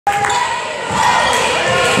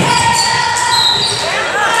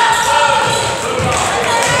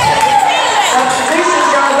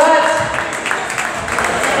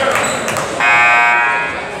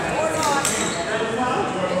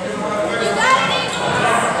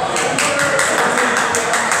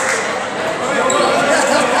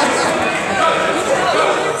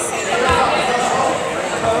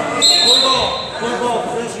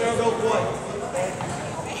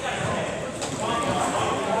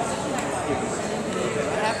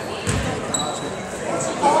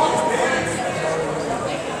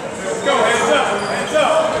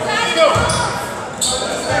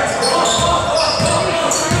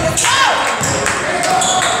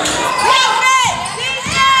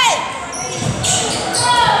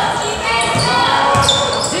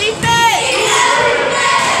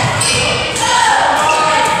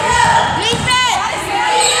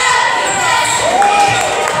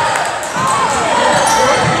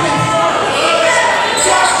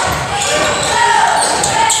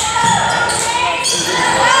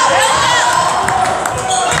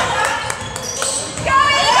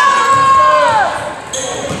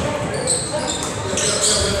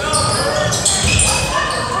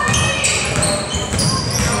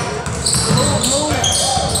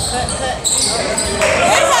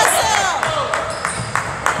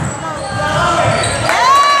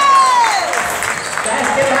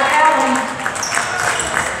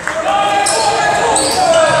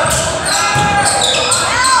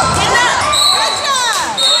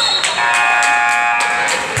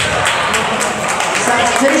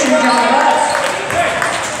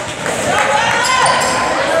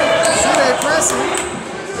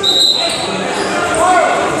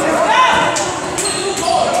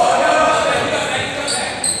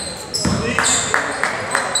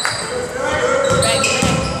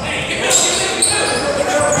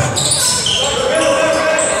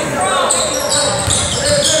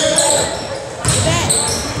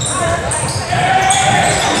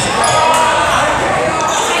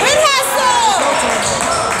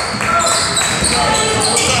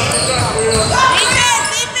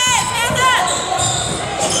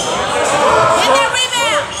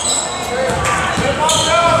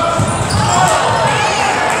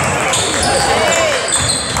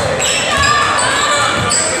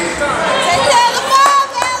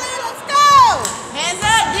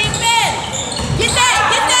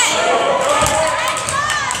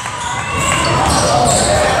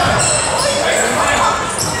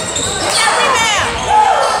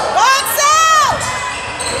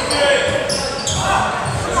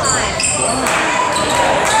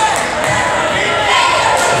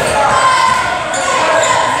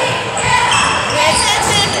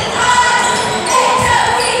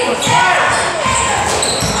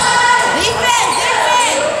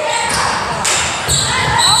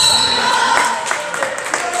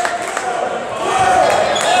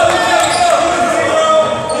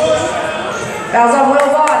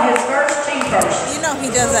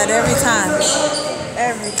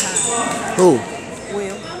Who?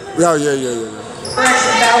 Will. Yeah.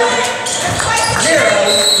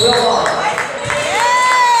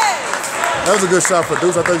 That was a good shot for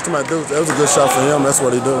Deuce. I thought you were talking about Deuce. That was a good shot for him. That's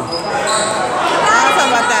what he do. I was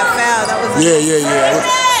talking about that foul. That was Yeah.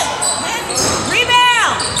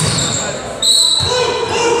 Rebound!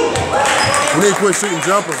 We need to quit shooting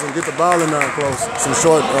jumpers and get the ball in there close. Some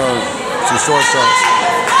short shots.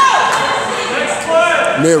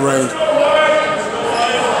 Mid-range.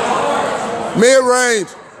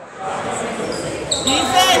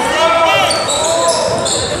 Defense!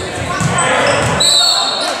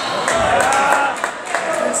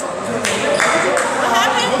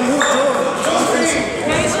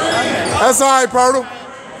 That's all right, Purtle.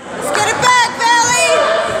 Let's get it back, Valley!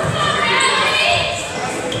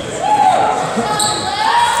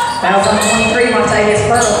 Fouls on 23, Montavious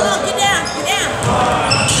Purtle. Come on, get down.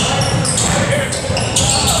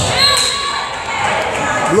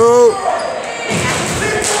 Blue.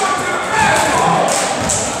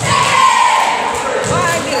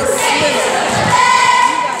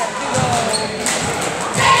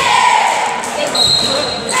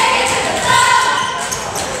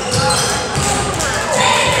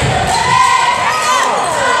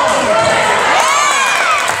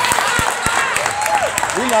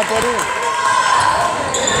 Not that in.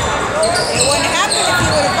 It wouldn't happen if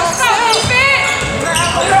you would have boxed out.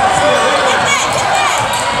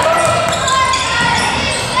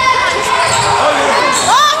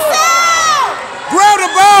 Grab the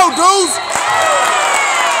ball, Deuce.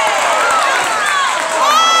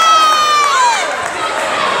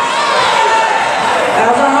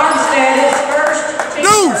 Fouls on Armstead is first.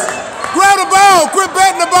 Deuce, grab the ball. Quit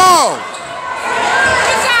betting the ball.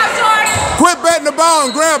 Quit betting the ball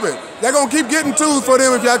and grab it. They're going to keep getting twos for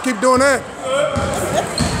them if y'all keep doing that.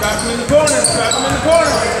 Trap them in the corner.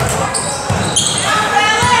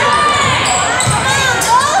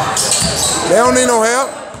 They don't need no help.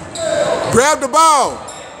 Grab the ball.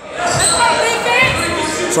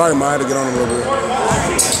 Sorry, Ma, I had to get on a little bit. I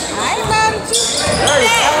ain't mad at you.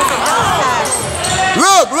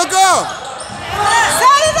 Look up.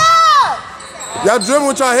 Set it up. Y'all dribbling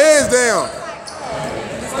with your heads down.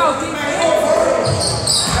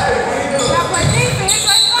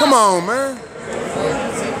 Come on, man.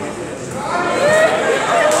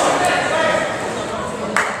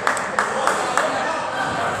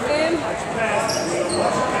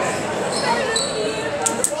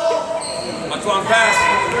 Much long pass.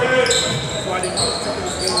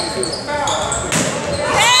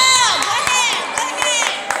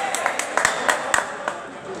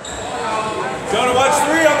 Jonah, watch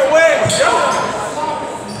three on the way. Let's go.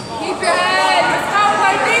 Keep your head. Let's go.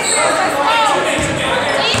 Play defense. Let's go.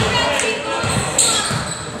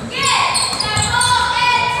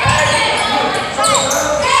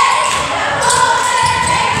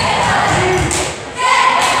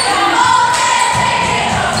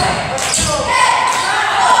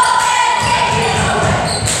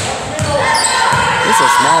 It's a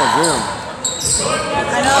small gym.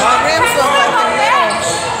 I know, the rims look like they're little.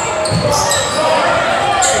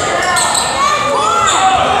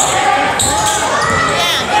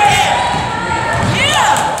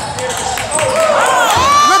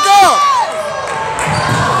 Look up.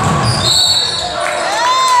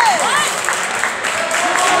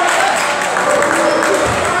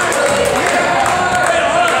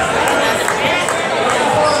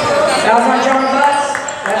 Fouls on John Butts.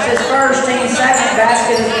 That's his first, team second.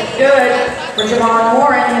 Basket is good for Jamon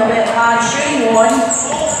Warren. He'll hit high shooting one.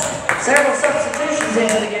 Several substitutions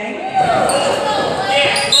into the game.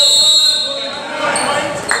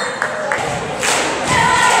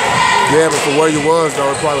 Yeah, but for where you was,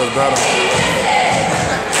 though, it probably was better.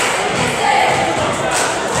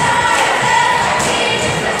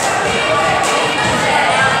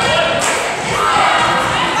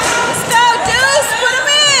 Let's go, Deuce. Put him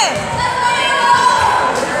in.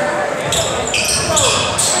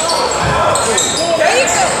 There you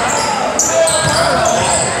go.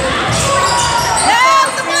 Now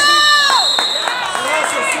the ball.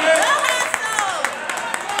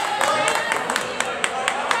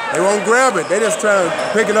 They won't grab it. They just try to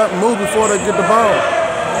pick it up and move before they get the ball.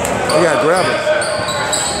 They got to grab it.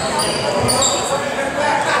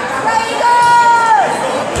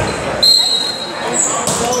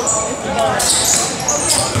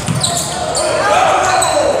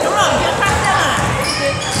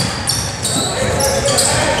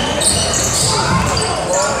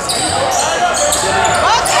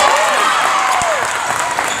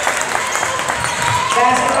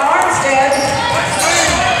 Basket Armstead.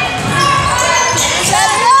 Set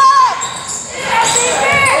it up.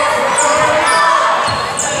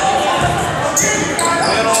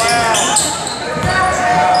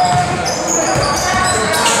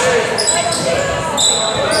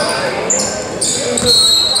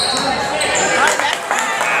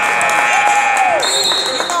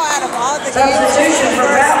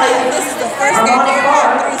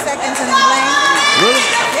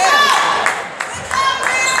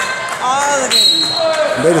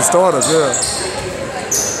 They the starters, yeah.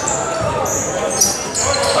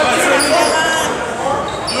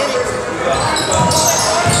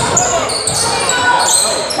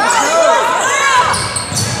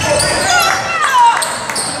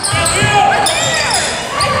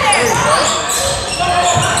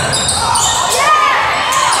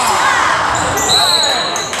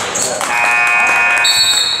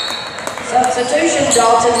 Substitution,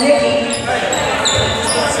 Dalton Hickey.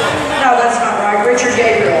 No, that's not right. Richard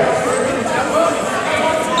Gabriel.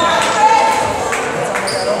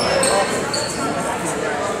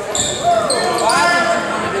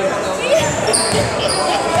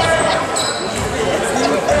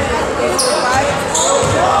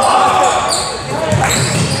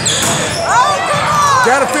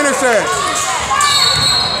 Gotta finish that.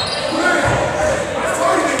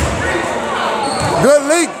 Good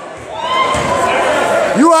leak.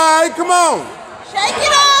 You all right? Come on. Shake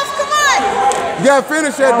it off, come on. You gotta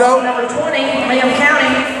finish that, though. Number 20, Liam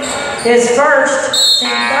County, his first, team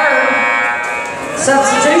third.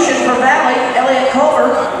 Substitution for Valley, Elliot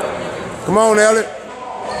Culver. Come on, Elliot.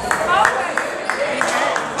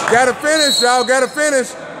 Gotta finish, y'all. Gotta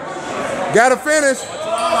finish. Gotta finish.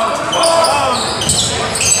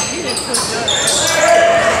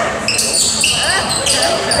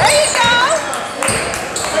 There you go.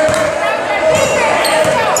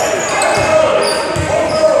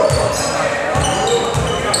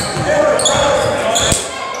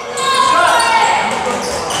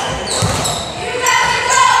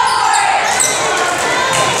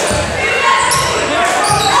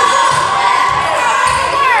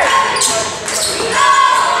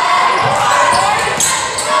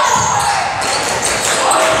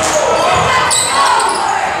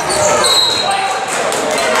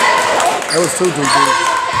 That was too good.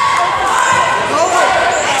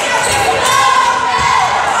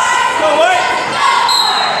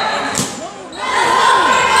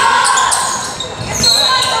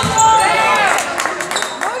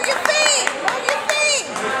 Move your feet. Move your feet.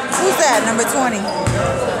 Who's that? Number 20.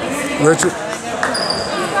 Richard.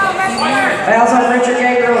 Fouls on Richard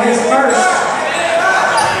Gabriel, his first.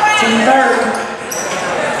 Team third.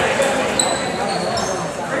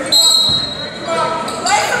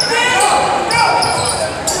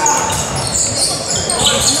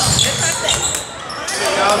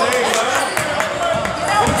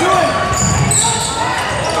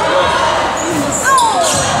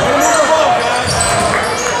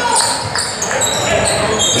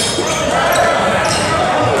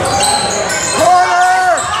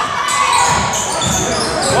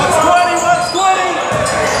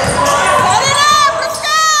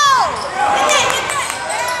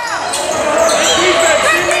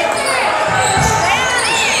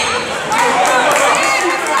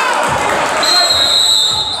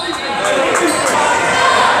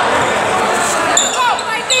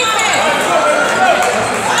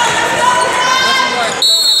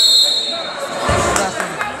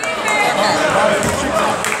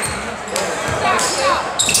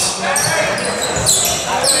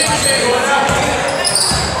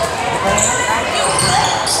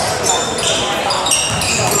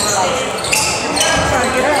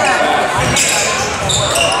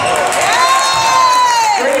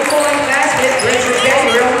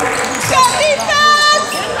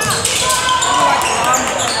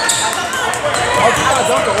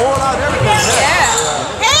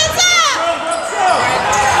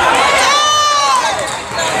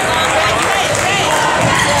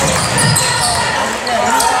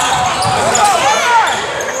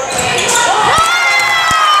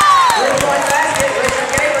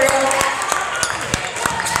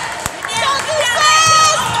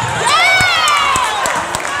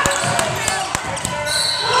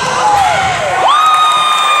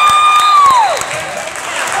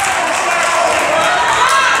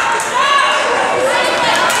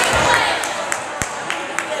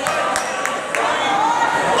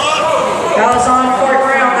 That was on court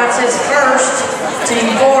ground. That's his first.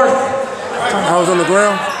 Team fourth. I was on the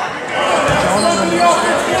ground.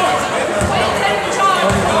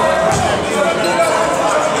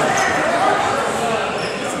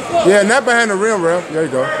 Yeah, not behind the rim, Ralph. There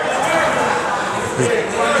you go.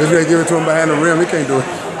 Just gonna give it to him behind the rim. He can't do it.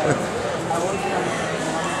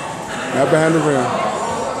 Not behind the rim.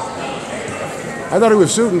 I thought he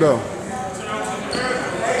was shooting though.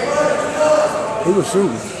 He was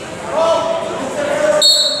shooting.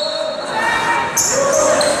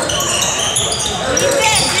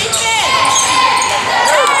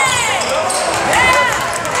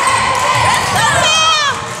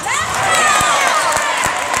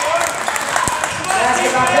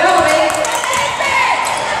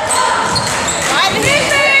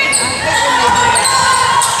 Defense!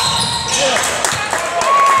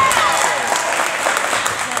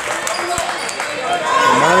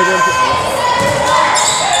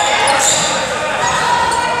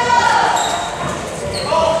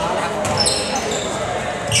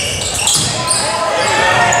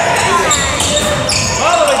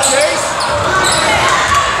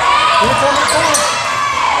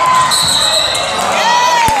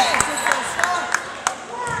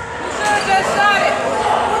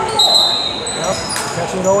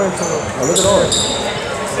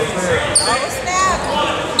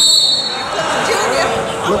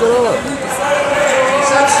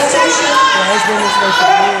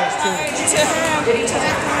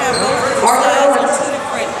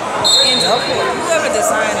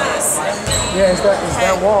 it's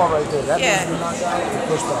that wall right there. That Yeah. needs to be knocked out and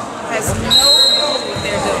pushed back. Has no clue what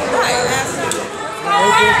they're doing. Right, They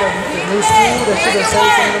did the new school, they should have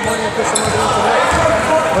saved some of the money and put some of it into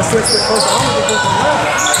that. Let's switch the first arm to go from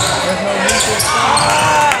left. There's no need to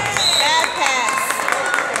bad pass.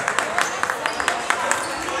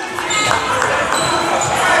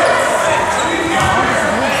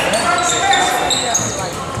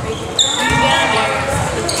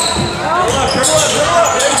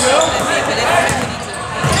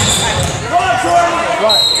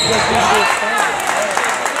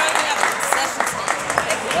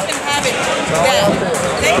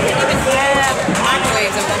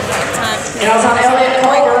 And I was on Elliott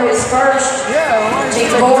Culver, his first team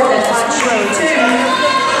board that punch shooting 2,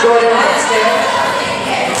 Jordan Armstead.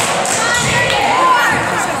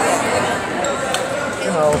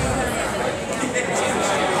 you know.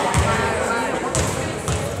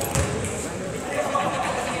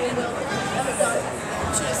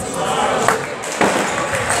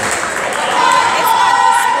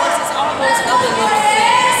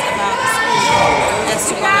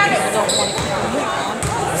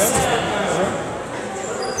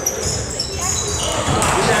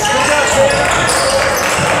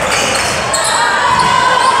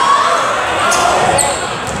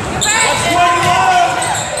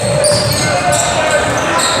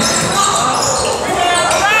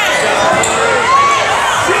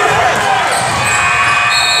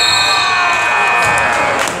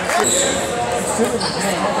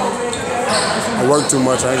 I work too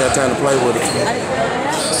much. I ain't got time to play with it.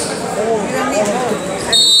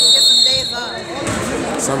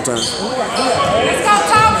 Sometimes. Let's go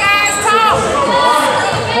talk, guys. Talk.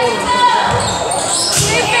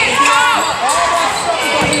 Defense,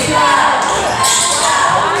 talk.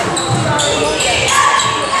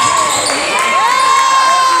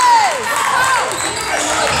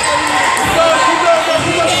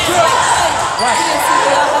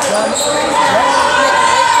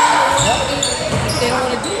 They don't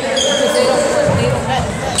want to do that because they don't let you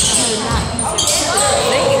to not use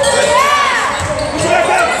it.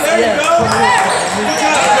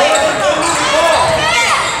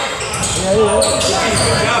 There you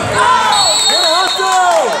go.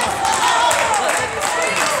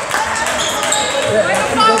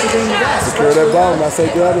 Secure that ball. When I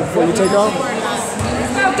say grab it before you take off,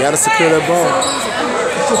 you gotta secure that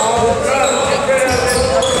ball.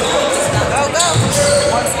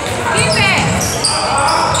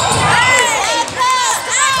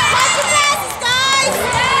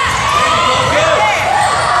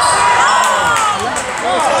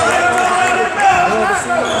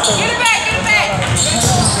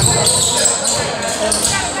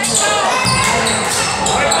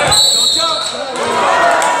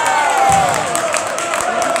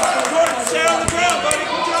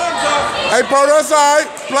 Hey, Pro, that's all right.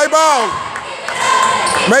 Play ball.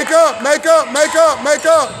 Make up, make up, make up, make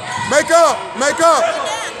up, make up, make up,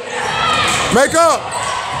 make up.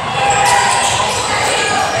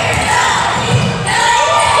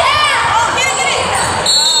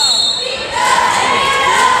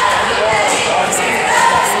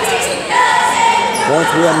 One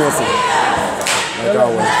three, I'm missing. Like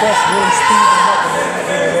always. That's really speed them up and they're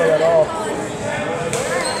not doing at all.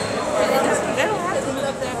 They don't have to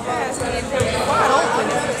look that fast. They're wide open.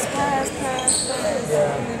 It's pass.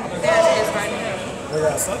 Yeah. There it is right there. They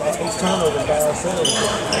got these turnovers by ourselves.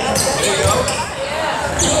 There you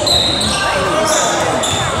go.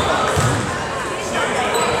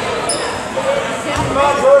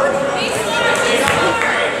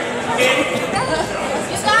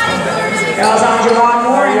 Guys on Javon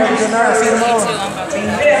Moore in his first team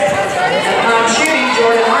fifth. On shooting,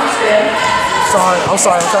 Jordan Armstead. I'm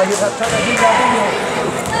sorry. I'm trying to get that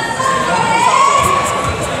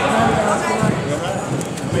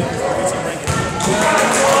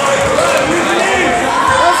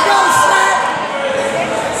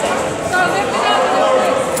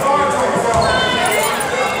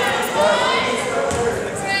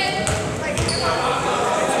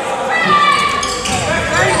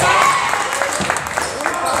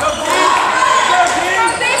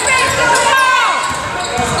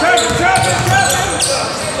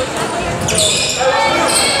Defense,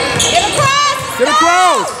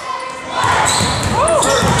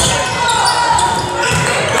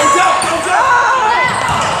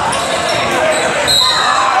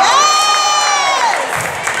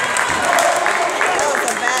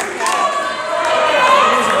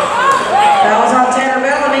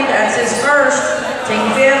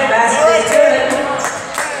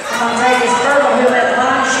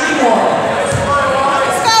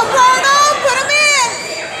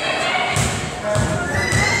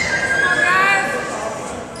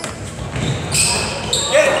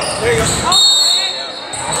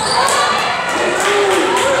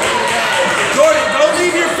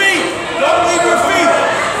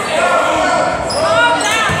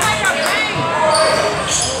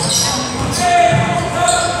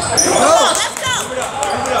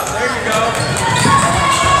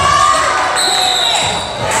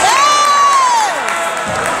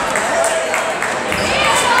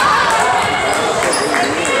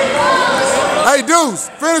 Hey, Deuce,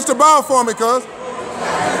 finish the ball for me, cuz.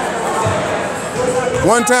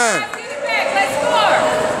 One time. Let's score.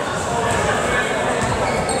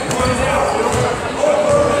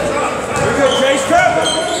 You're good, Chase. Bad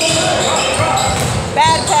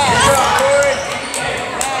Bad pass.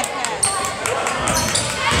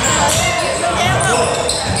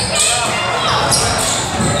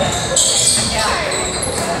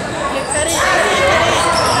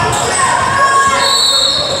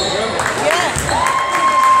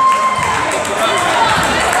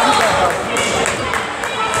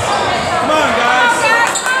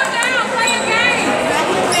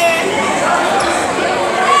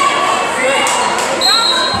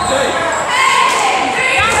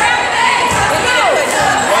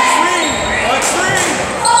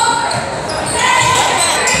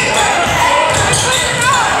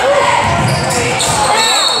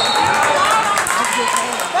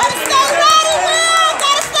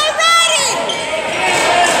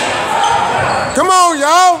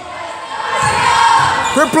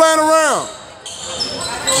 Quit playing around.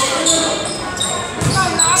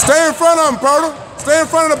 Stay in front of him, Porter. Stay in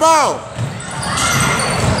front of the ball.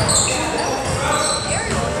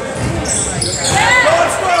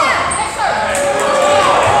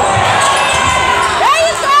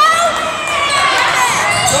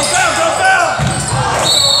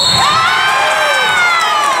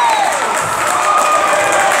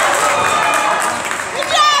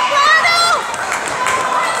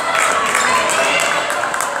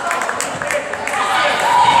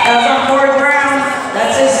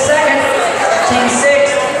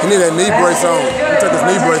 He need that knee brace on. He took his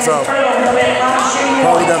knee brace off.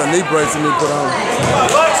 Probably got a knee brace he need to put on.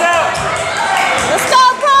 Watch out! Let's go,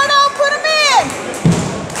 Bruno. Put him in.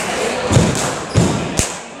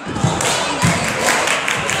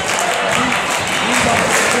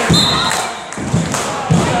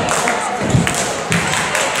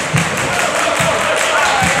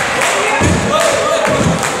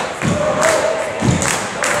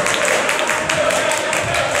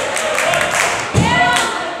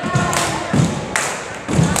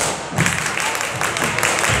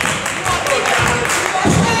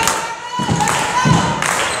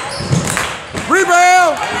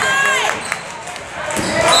 Rebound!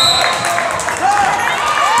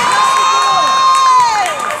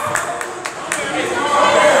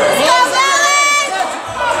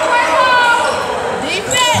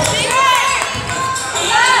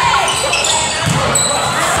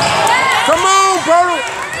 Come on, brother.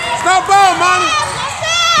 Stop ball, mommy.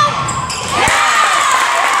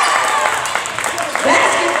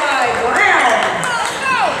 Basket by Brown.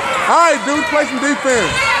 All right, dude, play some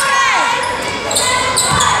defense.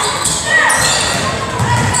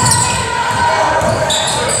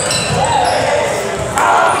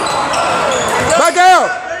 Back out.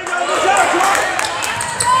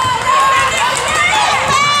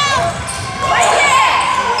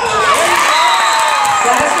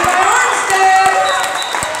 Basket by Armstead.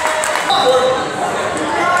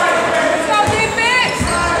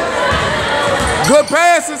 Good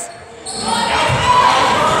passes.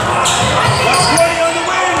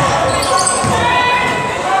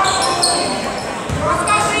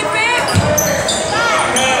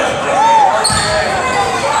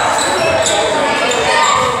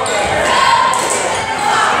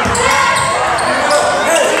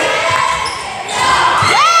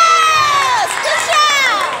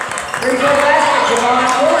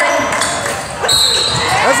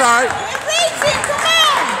 That's all right.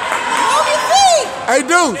 Hey,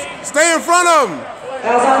 Deuce, stay in front of him.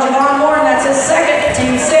 That was on Javon Warren. That's his second,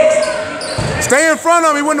 team 6. Stay in front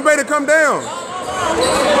of him. He wouldn't have made it come down.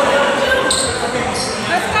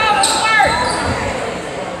 Let's go, let's work.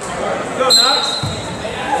 Go, Knox.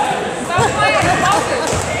 Stop playing,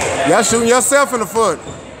 focus. Y'all shooting yourself in the foot.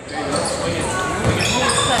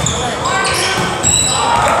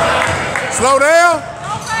 Slow down.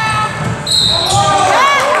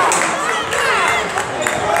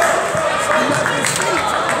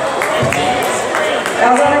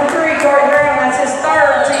 That was on 3, Corey Brown. That's his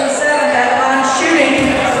third, team 7. That line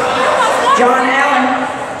shooting. John Allen.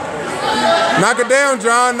 Knock it down,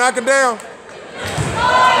 John. Knock it down.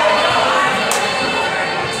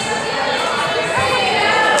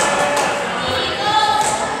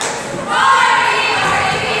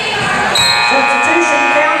 Substitution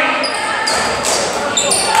counting.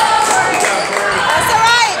 That's all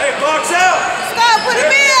right. Hey, box out! Let's go. Put him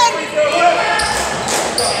in.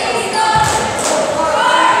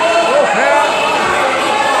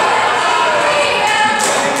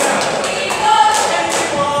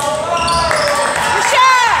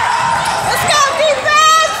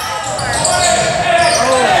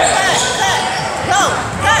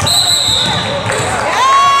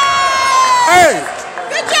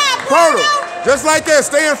 Porter, just like that,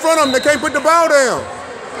 stay in front of them. They can't put the ball down.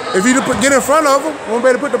 If you get in front of them, you won't be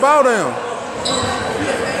able to put the ball down.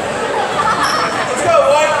 Let's go,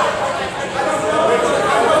 White.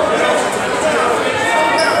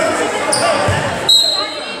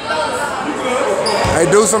 Hey,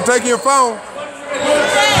 Deuce, I'm taking your phone.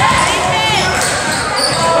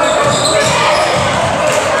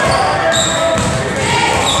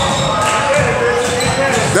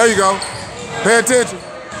 There you go. Pay attention.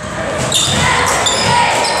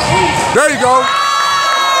 There you go.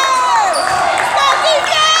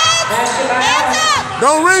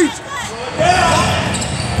 Don't reach.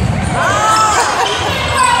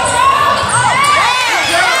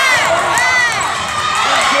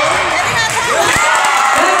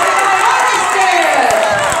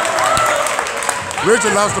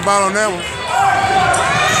 Richard lost the ball on that one.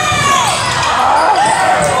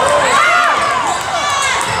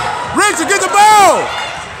 Richard, get the ball!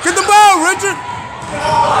 Get the ball, Richard!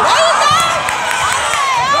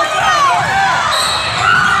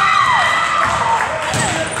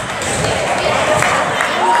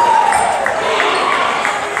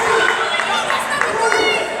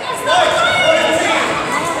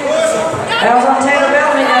 That was on Taylor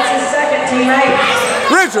Bellamy, that's his second teammate.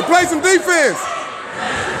 Richard, play some defense.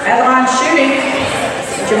 At the line shooting,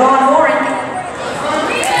 Javon Warren.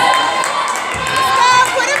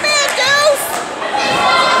 Put him in, Deuce.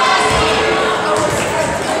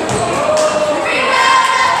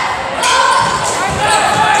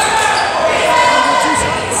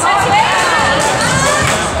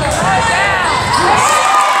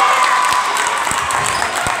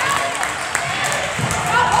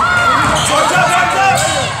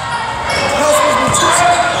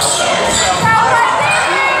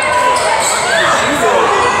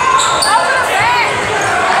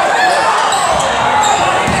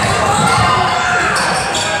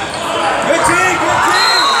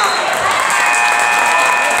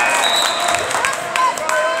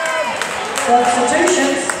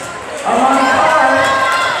 Substitutions are on the card.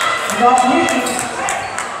 Knox Newton.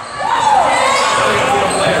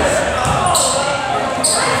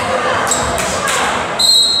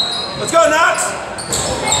 Let's go, Knox.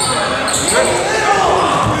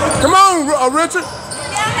 Come on, Richard. There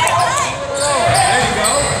you go.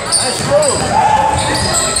 Nice roll.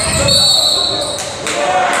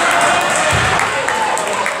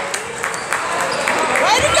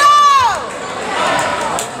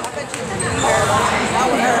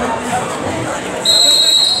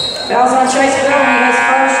 Fouls on Chase Bellamy, his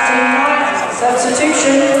first team night.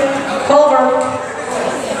 Substitution, Culver.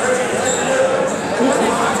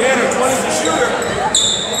 Tanner, 20's the shooter.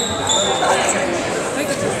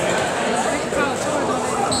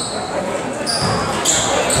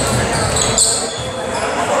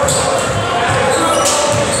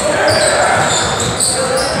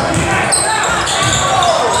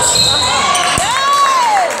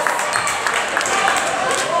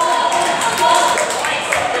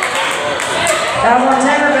 Fouls on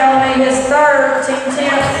Taylor Bellamy, his third, team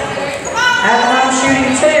 10th. At the line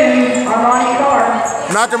shooting 2, Armani Carr.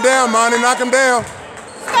 Knock him down, Monty. Knock him down.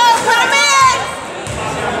 Go, put him in.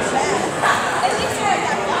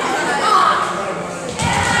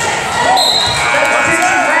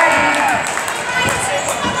 Substitution ready.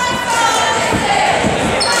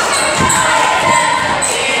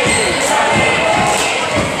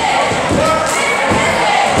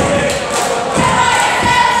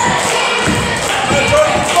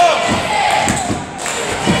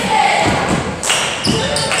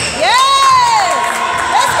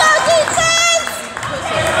 Let's go, defense.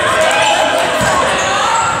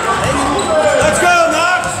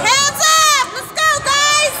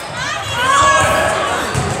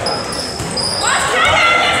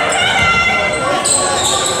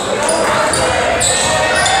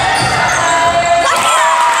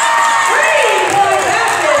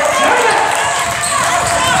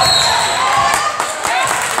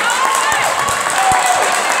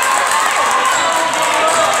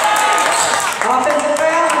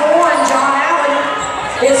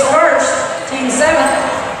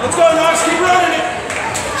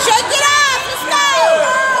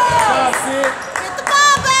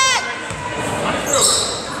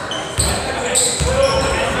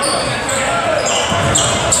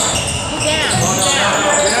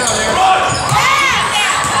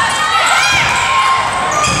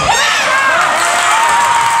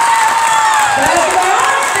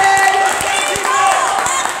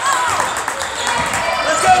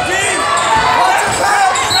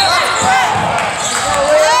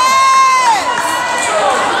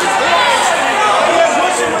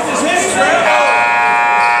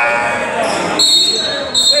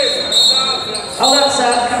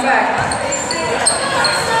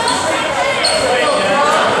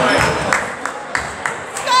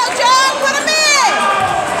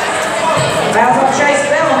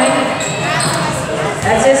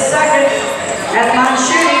 second. At the line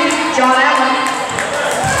shooting, John Allen.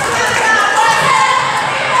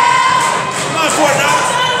 Come on, Fort Knox.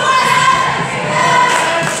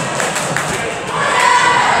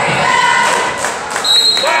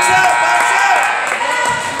 Box out, box out.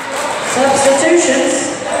 Substitutions,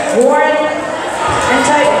 Warren and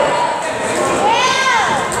Taylor.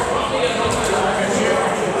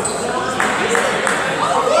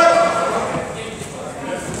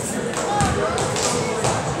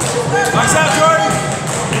 Box out, Jordan.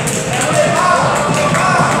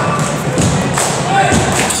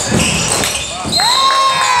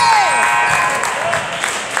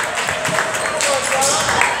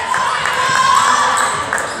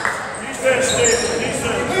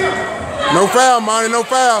 No foul, Monty, no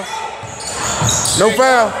foul. No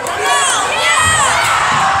foul.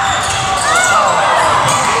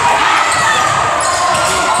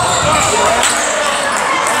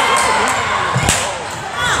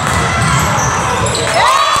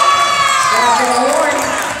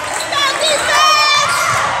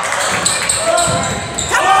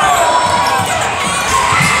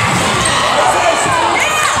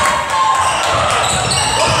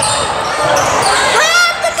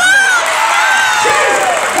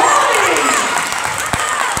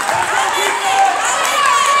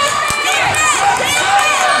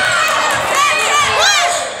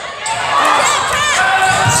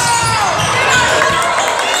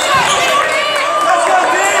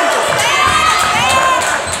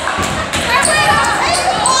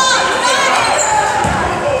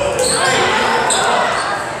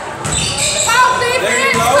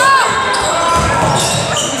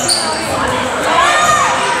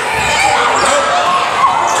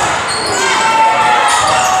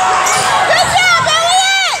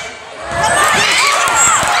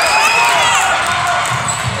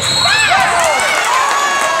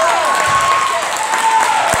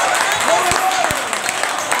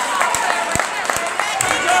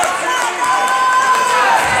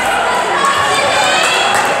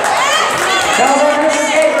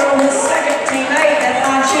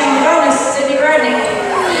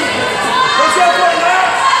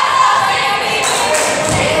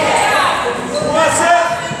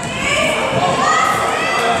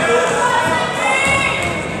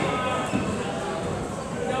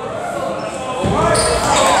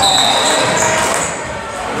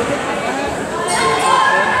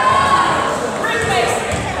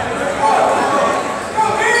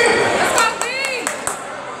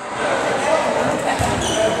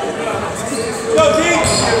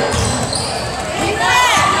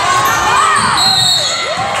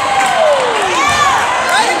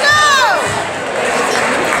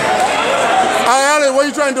 What are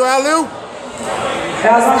you trying to do, Alu?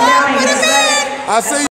 That was on counting. I see you.